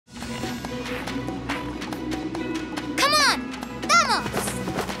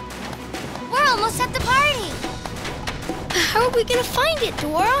almost at the party. How are we gonna find it,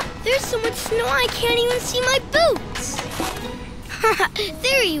 Dora? There's so much snow I can't even see my boots.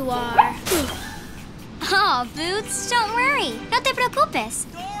 There you are. Oh, Boots, don't worry. No te preocupes.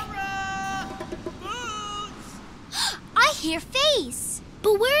 Dora! Boots! I hear Face.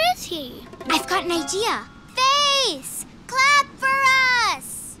 But where is he? I've got an idea. Face! Clap for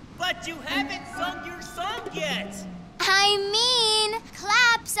us! But you haven't sung your song yet. I mean,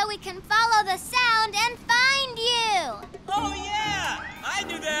 clap so we can follow the sound and find you. Oh, yeah! I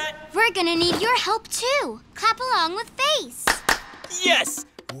knew that. We're gonna need your help, too. Clap along with Face. Yes!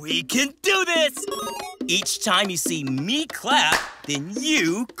 We can do this! Each time you see me clap, then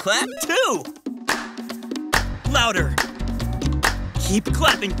you clap too. Louder. Keep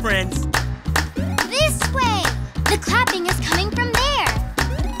clapping, friends. This way. The clapping is coming from there.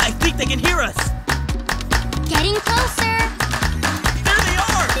 I think they can hear us. Getting closer. There they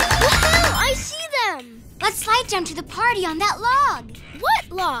are! Woohoo! I see them! Let's slide down to the party on that log. What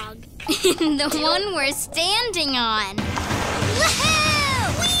log? The one we're standing on. Woohoo!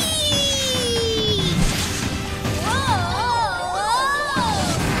 Whee! Whoa!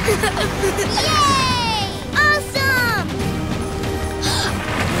 Yay! Awesome!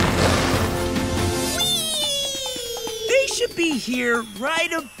 They should be here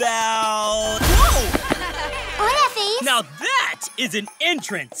right about... Whoa! Hola, Face. Now that is an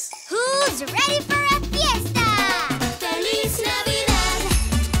entrance. Who's ready for a fiesta? Feliz Navidad.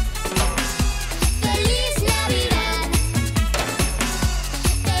 Feliz Navidad.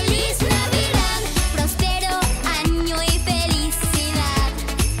 Feliz Navidad. Prospero año y felicidad.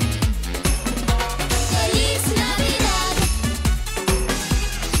 Feliz Navidad.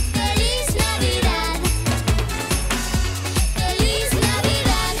 Feliz Navidad. Feliz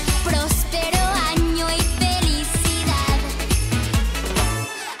Navidad. Prospero año y felicidad.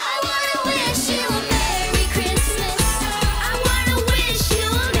 I wanna wish you a Merry Christmas. I wanna wish you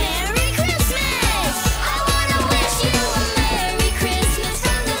a Merry Christmas. I wanna wish you a Merry Christmas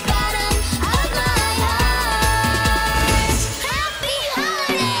from the bottom of my heart. Happy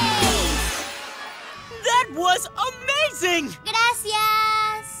holidays! That was amazing!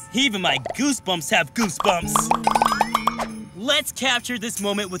 Gracias. Even my goosebumps have goosebumps. Let's capture this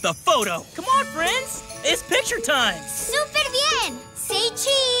moment with a photo. Come on, friends. It's picture time. Super bien. Say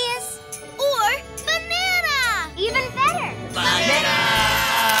cheese. Or banana! Even better.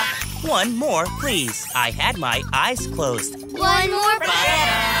 Banana! One more, please. I had my eyes closed. One more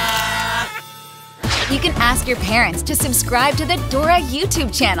Banana! You can ask your parents to subscribe to the Dora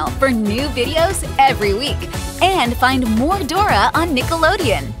YouTube channel for new videos every week. And find more Dora on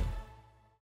Nickelodeon.